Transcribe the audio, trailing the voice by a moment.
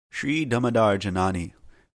Sri Damodar Janani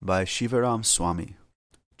by Shivaram Swami.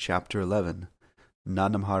 Chapter 11.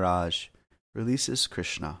 Nanda Maharaj releases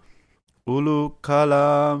Krishna. Ulu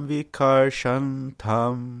kalam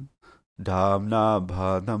vikarshantam dhamna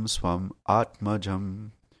bhadam swam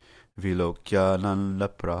atmajam vilokyananda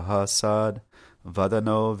prahasad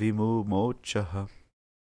vadano vimumochaha.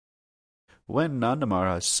 When Nanda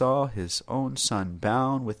Maharaj saw his own son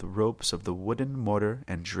bound with ropes of the wooden mortar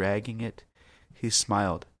and dragging it, he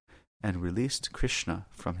smiled and released Krishna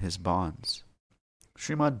from his bonds.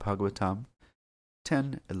 Srimad Bhagavatam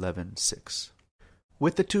 10.11.6.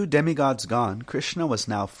 With the two demigods gone, Krishna was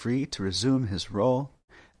now free to resume his role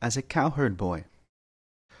as a cowherd boy.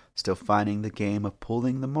 Still finding the game of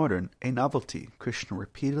pulling the mortar a novelty, Krishna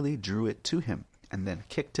repeatedly drew it to him and then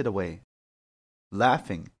kicked it away,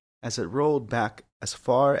 laughing as it rolled back as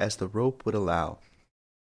far as the rope would allow.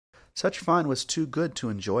 Such fun was too good to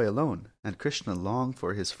enjoy alone, and Krishna longed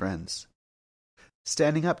for his friends.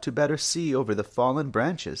 Standing up to better see over the fallen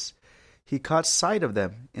branches, he caught sight of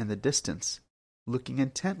them in the distance, looking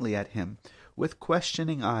intently at him with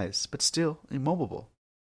questioning eyes, but still immobile.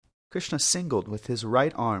 Krishna singled with his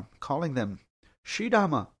right arm, calling them,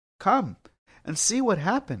 "Sridama, come and see what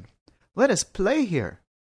happened. Let us play here."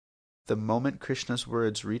 The moment Krishna's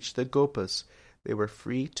words reached the gopas, they were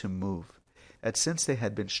free to move. And since they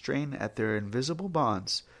had been strained at their invisible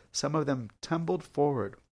bonds, some of them tumbled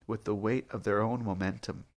forward with the weight of their own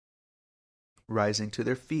momentum. Rising to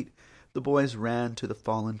their feet, the boys ran to the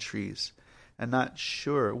fallen trees, and not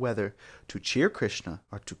sure whether to cheer Krishna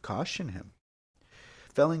or to caution him.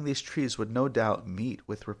 Felling these trees would no doubt meet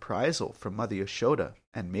with reprisal from Mother Yashoda,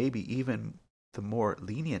 and maybe even the more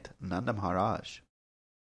lenient Nanda Maharaj.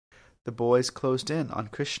 The boys closed in on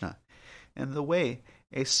Krishna, and the way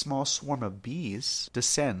a small swarm of bees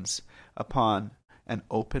descends upon an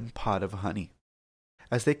open pot of honey.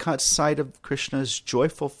 As they caught sight of Krishna's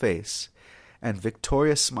joyful face and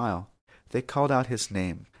victorious smile, they called out his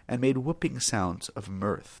name and made whooping sounds of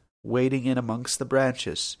mirth. Wading in amongst the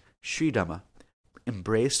branches, Sridama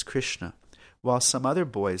embraced Krishna, while some other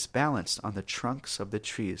boys balanced on the trunks of the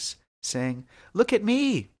trees, saying, "Look at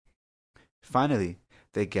me!" Finally,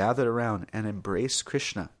 they gathered around and embraced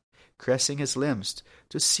Krishna, caressing his limbs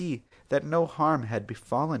to see that no harm had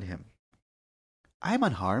befallen him. "I am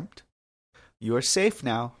unharmed. You are safe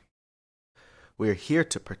now. We are here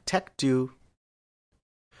to protect you.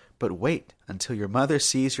 But wait until your mother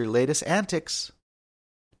sees your latest antics,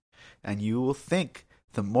 and you will think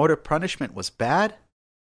the mortar punishment was bad.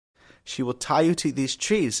 She will tie you to these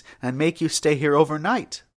trees and make you stay here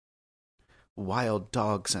overnight, wild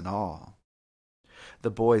dogs and all."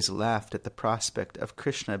 The boys laughed at the prospect of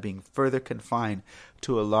Krishna being further confined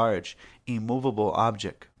to a large, immovable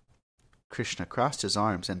object. Krishna crossed his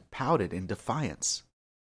arms and pouted in defiance.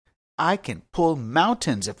 "I can pull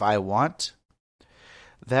mountains if I want."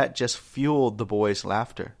 That just fueled the boys'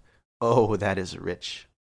 laughter. "Oh, that is rich.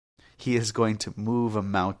 He is going to move a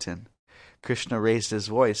mountain." Krishna raised his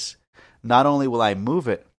voice. "Not only will I move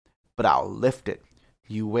it, but I'll lift it.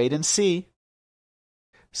 You wait and see."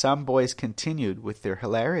 Some boys continued with their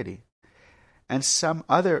hilarity, and some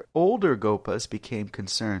other older gopas became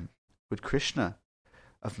concerned. Would Krishna,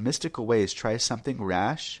 of mystical ways, try something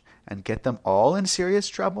rash and get them all in serious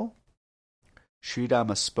trouble?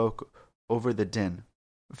 Sridama spoke over the din.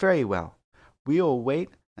 "Very well, we will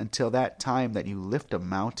wait until that time that you lift a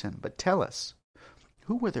mountain, but tell us,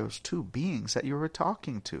 who were those two beings that you were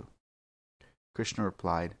talking to?" Krishna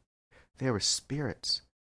replied, "They were spirits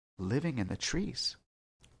living in the trees."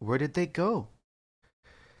 "Where did they go?"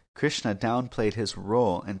 Krishna downplayed his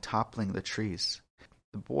role in toppling the trees.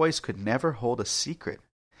 The boys could never hold a secret.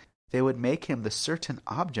 They would make him the certain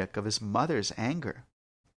object of his mother's anger.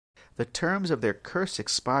 The terms of their curse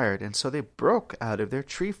expired, and so they broke out of their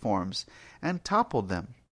tree forms and toppled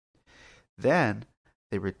them. Then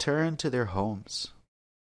they returned to their homes.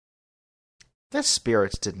 "The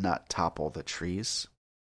spirits did not topple the trees.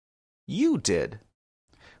 You did.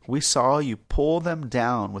 We saw you pull them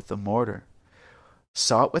down with the mortar.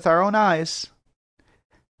 Saw it with our own eyes.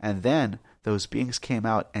 And then those beings came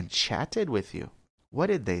out and chatted with you. What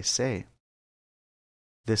did they say?"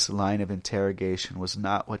 This line of interrogation was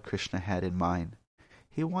not what Krishna had in mind.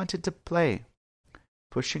 He wanted to play.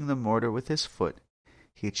 Pushing the mortar with his foot,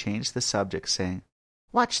 he changed the subject, saying,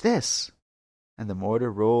 "Watch this!" And the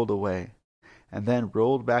mortar rolled away, and then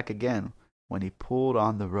rolled back again when he pulled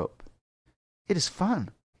on the rope. "It is fun."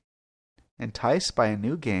 Enticed by a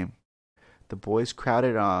new game, the boys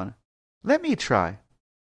crowded on. "Let me try."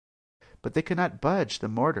 But they could not budge the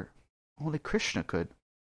mortar. Only Krishna could.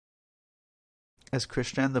 As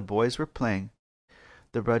Krishna and the boys were playing,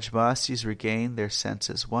 The Brajvasis regained their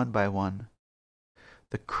senses one by one.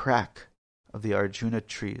 The crack of the Arjuna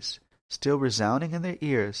trees still resounding in their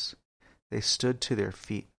ears, they stood to their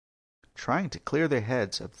feet, trying to clear their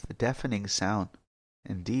heads of the deafening sound.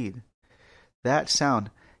 Indeed, that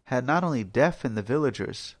sound had not only deafened the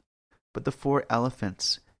villagers, but the 4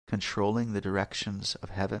 elephants controlling the directions of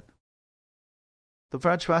heaven. The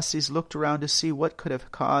Vrajvasis looked around to see what could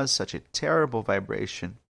have caused such a terrible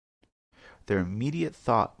vibration. Their immediate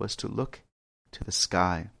thought was to look to the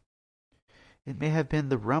sky. It may have been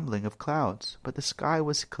the rumbling of clouds, but the sky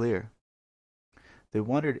was clear. They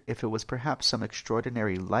wondered if it was perhaps some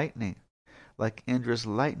extraordinary lightning, like Indra's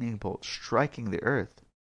lightning bolt striking the earth.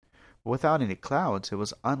 Without any clouds, it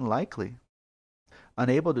was unlikely.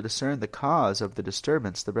 Unable to discern the cause of the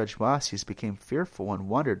disturbance, the Brajvasis became fearful and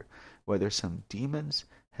wondered whether some demons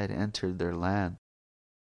had entered their land.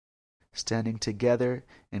 Standing together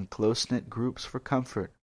in close-knit groups for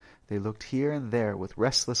comfort, they looked here and there with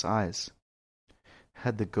restless eyes.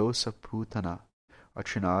 Had the ghosts of Putana or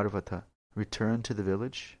Trinarvata returned to the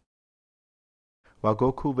village? While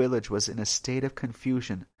Gokul village was in a state of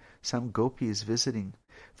confusion, some gopis visiting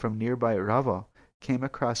from nearby Rava came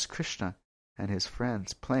across Krishna and his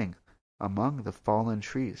friends playing among the fallen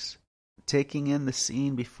trees. Taking in the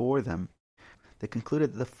scene before them, they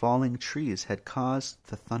concluded that the falling trees had caused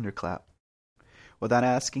the thunderclap. Without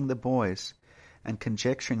asking the boys, and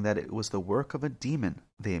conjecturing that it was the work of a demon,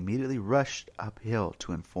 they immediately rushed uphill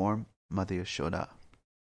to inform Mother Yashoda.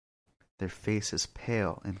 Their faces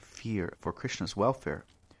pale in fear for Krishna's welfare,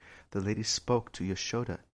 the lady spoke to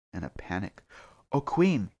Yashoda in a panic. "O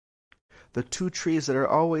Queen, the 2 trees that are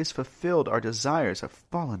always fulfilled our desires have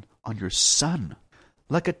fallen on your son."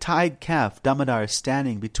 Like a tied calf, Damodar is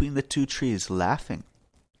standing between the 2 trees, laughing.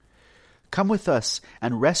 "Come with us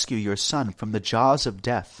and rescue your son from the jaws of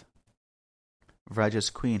death." Vraja's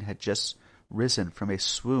queen had just risen from a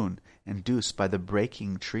swoon induced by the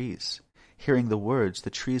breaking trees. Hearing the words, "The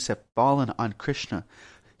trees have fallen on Krishna,"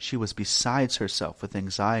 she was beside herself with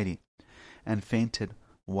anxiety and fainted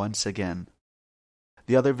once again.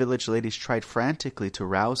 The other village ladies tried frantically to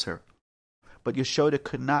rouse her, but Yashoda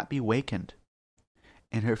could not be wakened.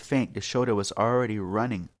 In her faint, Yashoda was already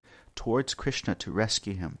running towards Krishna to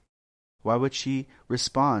rescue him. Why would she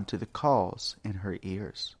respond to the calls in her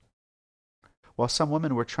ears? While some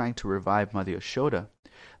women were trying to revive Mother Yashoda,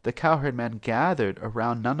 the cowherd men gathered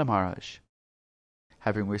around Nanda Maharaj.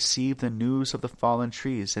 Having received the news of the fallen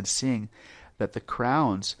trees and seeing that the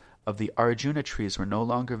crowns of the Arjuna trees were no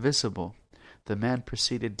longer visible, the men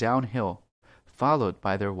proceeded downhill, followed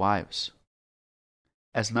by their wives.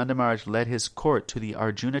 As Nanda Maharaj led his court to the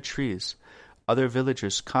Arjuna trees, other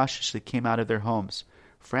villagers cautiously came out of their homes,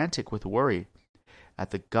 frantic with worry at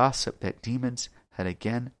the gossip that demons had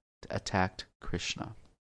again attacked Krishna.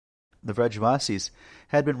 The Vrajvasis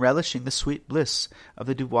had been relishing the sweet bliss of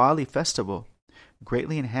the Diwali festival,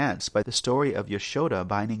 greatly enhanced by the story of Yashoda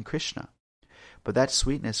binding Krishna. But that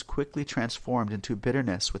sweetness quickly transformed into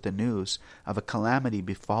bitterness with the news of a calamity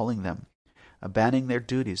befalling them. Abandoning their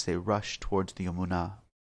duties, they rushed towards the Yamuna.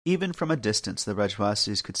 Even from a distance, the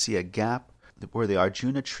Vrajvasis could see a gap where the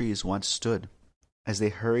Arjuna trees once stood. As they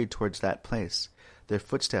hurried towards that place, their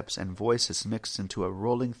footsteps and voices mixed into a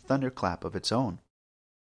rolling thunderclap of its own.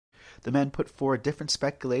 The men put forward different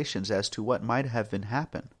speculations as to what might have been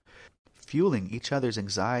happened, fueling each other's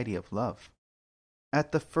anxiety of love.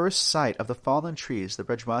 At the first sight of the fallen trees, the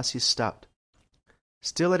Brajvasis stopped.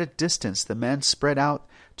 Still at a distance, the men spread out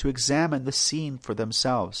to examine the scene for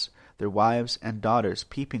themselves, their wives and daughters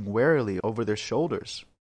peeping warily over their shoulders.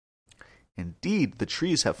 Indeed, the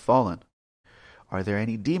trees have fallen. Are there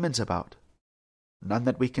any demons about? None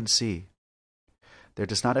that we can see. There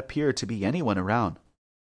does not appear to be anyone around.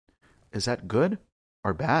 Is that good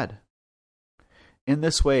or bad? In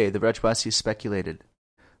this way, the Vrajvasis speculated,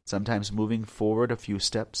 sometimes moving forward a few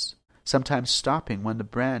steps, sometimes stopping when the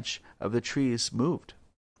branch of the trees moved.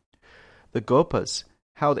 The Gopas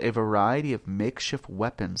held a variety of makeshift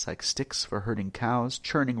weapons like sticks for herding cows,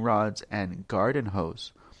 churning rods, and garden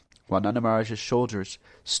hoes, while Nanda Maharaj's soldiers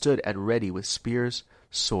stood at ready with spears,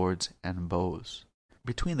 swords, and bows.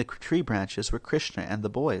 Between the tree branches were Krishna and the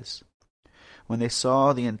boys. When they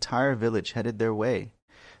saw the entire village headed their way,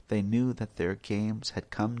 they knew that their games had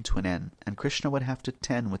come to an end, and Krishna would have to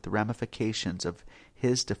tend with the ramifications of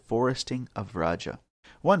his deforesting of Vraja.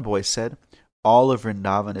 One boy said, "All of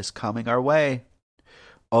Vrindavan is coming our way.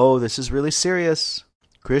 Oh, this is really serious.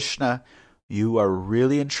 Krishna, you are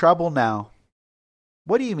really in trouble now."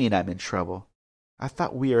 "What do you mean I'm in trouble? I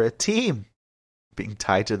thought we are a team." Being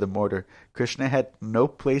tied to the mortar, Krishna had no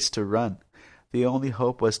place to run. The only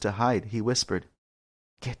hope was to hide. He whispered,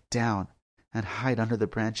 Get down and hide under the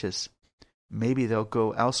branches. Maybe they'll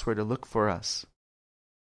go elsewhere to look for us."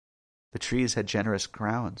 The trees had generous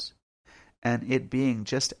crowns, and it being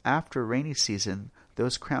just after rainy season,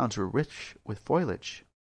 those crowns were rich with foliage.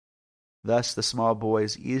 Thus the small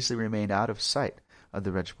boys easily remained out of sight of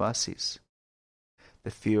the Rajwasis.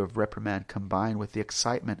 The fear of reprimand combined with the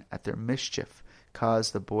excitement at their mischief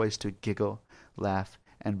caused the boys to giggle, laugh,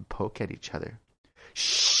 and poke at each other.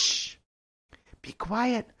 "Shh! Be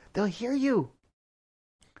quiet! They'll hear you!"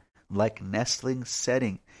 Like nestlings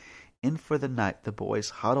setting in for the night, the boys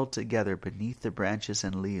huddled together beneath the branches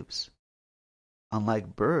and leaves.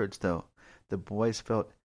 Unlike birds, though, the boys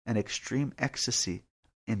felt an extreme ecstasy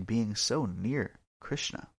in being so near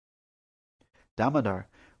Krishna. Damodar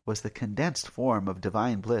was the condensed form of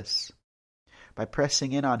divine bliss. By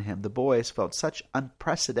pressing in on him, the boys felt such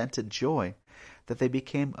unprecedented joy that they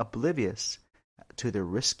became oblivious to their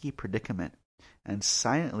risky predicament and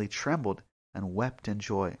silently trembled and wept in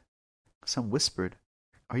joy. Some whispered,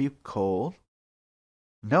 "Are you cold?"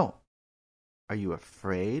 "No." "Are you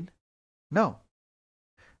afraid?" "No."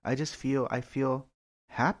 I feel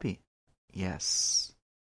happy." "Yes."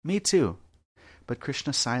 "Me too." But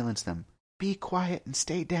Krishna silenced them. "Be quiet and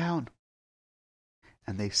stay down."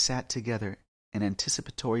 And they sat together in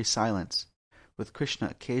anticipatory silence, with Krishna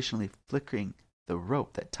occasionally flickering the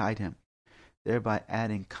rope that tied him, thereby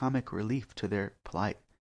adding comic relief to their plight.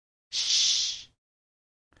 Shh!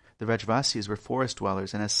 The Rajvasis were forest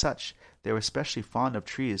dwellers, and as such they were especially fond of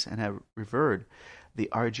trees and had revered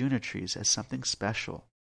the Arjuna trees as something special.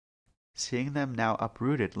 Seeing them now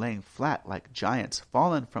uprooted, laying flat like giants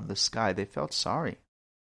fallen from the sky, they felt sorry.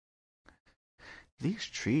 These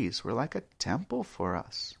trees were like a temple for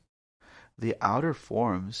us, the outer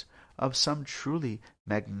forms of some truly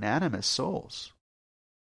magnanimous souls.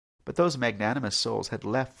 But those magnanimous souls had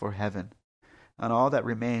left for heaven, and all that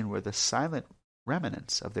remained were the silent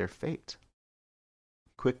remnants of their fate.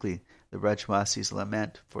 Quickly the Rajwasis'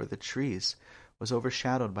 lament for the trees was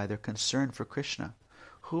overshadowed by their concern for Krishna,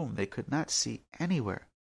 whom they could not see anywhere.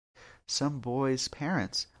 Some boys'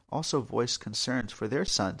 parents also voiced concerns for their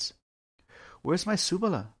sons. "Where's my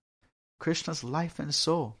Subala, Krishna's life and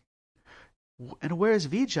soul? And where is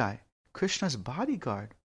Vijay, Krishna's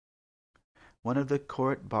bodyguard?" One of the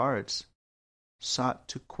court bards sought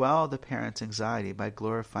to quell the parents' anxiety by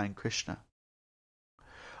glorifying Krishna.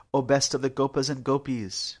 "O best of the Gopas and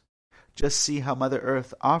Gopis, just see how Mother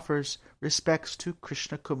Earth offers respects to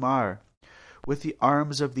Krishna Kumar with the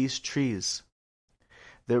arms of these trees.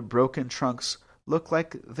 Their broken trunks look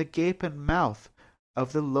like the gape and mouth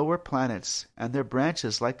of the lower planets, and their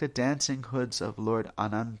branches like the dancing hoods of Lord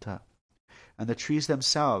Ananta, and the trees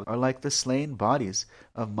themselves are like the slain bodies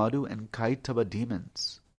of Madhu and Kaitava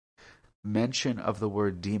demons." Mention of the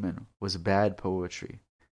word demon was bad poetry,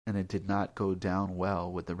 and it did not go down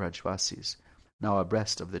well with the Rajvasis, now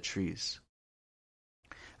abreast of the trees.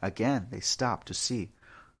 Again they stopped to see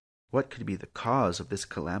what could be the cause of this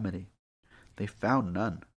calamity. They found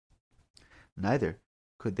none. Neither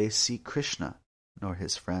could they see Krishna nor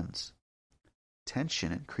his friends.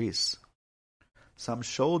 Tension increased. Some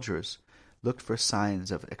soldiers looked for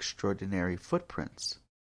signs of extraordinary footprints.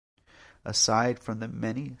 Aside from the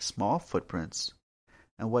many small footprints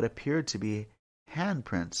and what appeared to be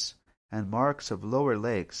handprints and marks of lower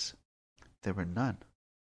legs, there were none.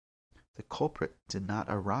 The culprit did not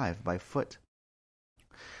arrive by foot.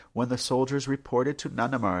 When the soldiers reported to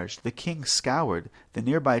Nanda Maharaj, the king scoured the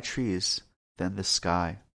nearby trees, then the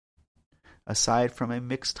sky. Aside from a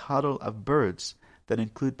mixed huddle of birds that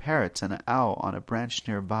include parrots and an owl on a branch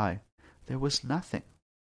nearby, there was nothing.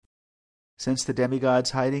 Since the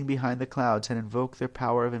demigods hiding behind the clouds had invoked their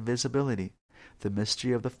power of invisibility, the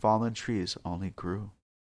mystery of the fallen trees only grew.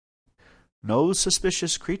 "No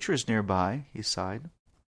suspicious creatures nearby," he sighed.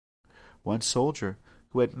 One soldier,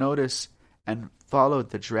 who had noticed and followed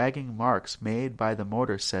the dragging marks made by the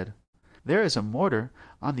mortar, said, "There is a mortar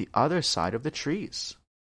on the other side of the trees."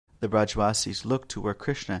 The Brajvasis looked to where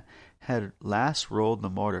Krishna had last rolled the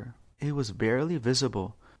mortar. It was barely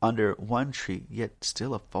visible under one tree, yet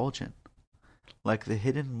still effulgent, like the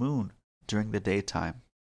hidden moon during the daytime.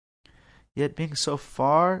 Yet being so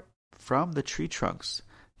far from the tree trunks,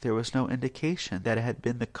 there was no indication that it had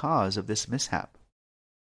been the cause of this mishap.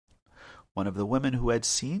 One of the women who had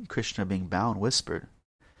seen Krishna being bound whispered,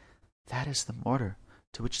 "That is the mortar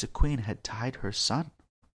to which the queen had tied her son."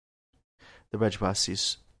 The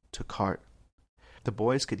Rajvasis took heart. The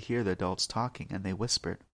boys could hear the adults talking, and they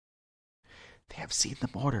whispered, "They have seen the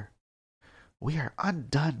mortar. We are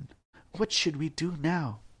undone. What should we do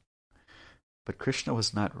now?" But Krishna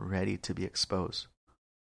was not ready to be exposed.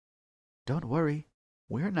 "Don't worry.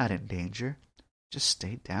 We're not in danger. Just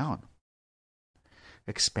stay down.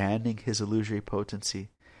 Expanding his illusory potency,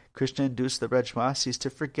 Krishna induced the Brajvasis to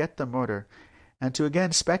forget the mortar and to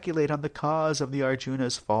again speculate on the cause of the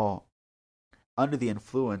Arjuna's fall. Under the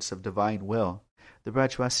influence of divine will, the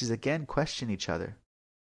Brajvasis again questioned each other.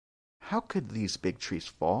 How could these big trees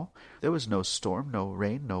fall? There was no storm, no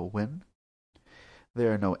rain, no wind.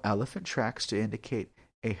 There are no elephant tracks to indicate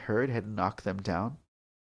a herd had knocked them down.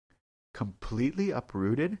 Completely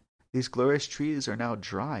uprooted, these glorious trees are now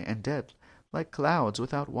dry and dead, like clouds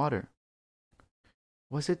without water.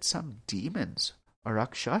 Was it some demons or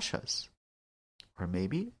rakshasas? Or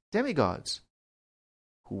maybe demigods?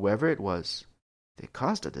 Whoever it was, they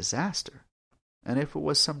caused a disaster. And if it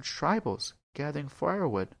was some tribals gathering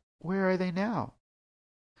firewood, where are they now?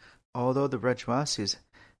 Although the Brajvasis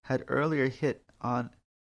had earlier hit on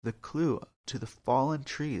the clue to the fallen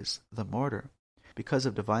trees, the mortar, because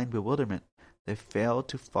of divine bewilderment, they failed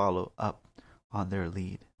to follow up on their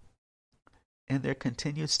lead. In their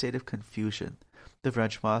continued state of confusion, the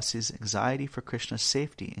Brajvasis' anxiety for Krishna's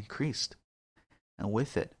safety increased, and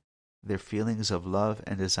with it, their feelings of love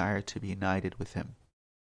and desire to be united with him.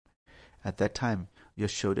 At that time,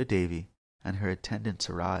 Yashoda Devi and her attendants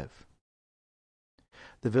arrive.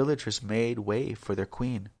 The villagers made way for their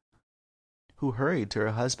queen, who hurried to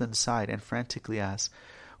her husband's side and frantically asked,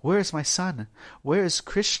 "Where is my son? Where is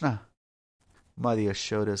Krishna?" Mother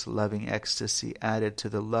Yashoda's loving ecstasy added to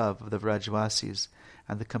the love of the Brajvasis,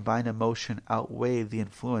 and the combined emotion outweighed the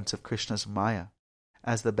influence of Krishna's Maya.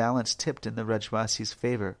 As the balance tipped in the Brajvasis'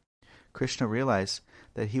 favor, Krishna realized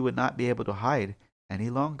that he would not be able to hide any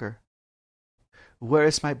longer. "Where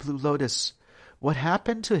is my blue lotus? What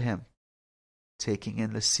happened to him?" Taking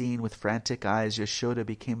in the scene with frantic eyes, Yashoda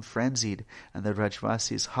became frenzied, and the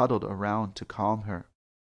Brajvasis huddled around to calm her.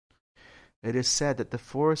 It is said that the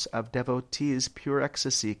force of devotees' pure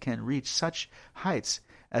ecstasy can reach such heights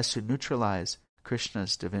as to neutralize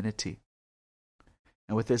Krishna's divinity.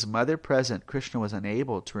 And with his mother present, Krishna was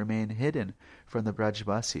unable to remain hidden from the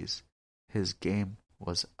Brajvasis. His game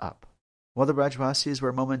was up. While the Brajvasis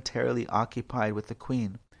were momentarily occupied with the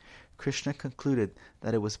queen, Krishna concluded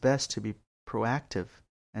that it was best to be proactive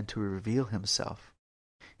and to reveal himself.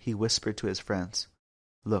 He whispered to his friends,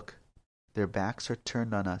 "Look, their backs are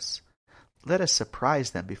turned on us. Let us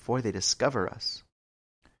surprise them before they discover us."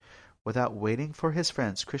 Without waiting for his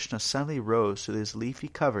friends, Krishna suddenly rose to his leafy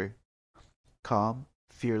cover, calm,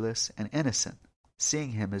 fearless, and innocent.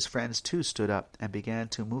 Seeing him, his friends too stood up and began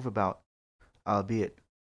to move about, albeit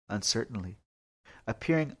uncertainly.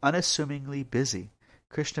 Appearing unassumingly busy,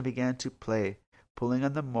 Krishna began to play, pulling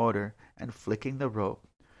on the motor and flicking the rope,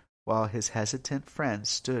 while his hesitant friends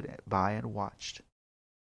stood by and watched.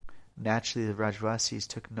 Naturally, the Brajvasis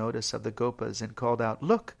took notice of the Gopas and called out,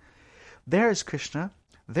 "Look, there is Krishna.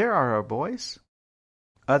 There are our boys."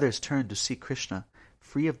 Others turned to see Krishna,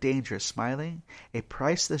 free of danger, smiling, a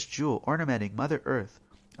priceless jewel ornamenting Mother Earth,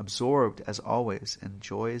 absorbed as always in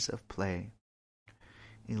joys of play.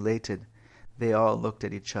 Elated, they all looked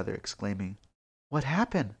at each other, exclaiming, "What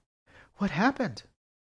happened? What happened?"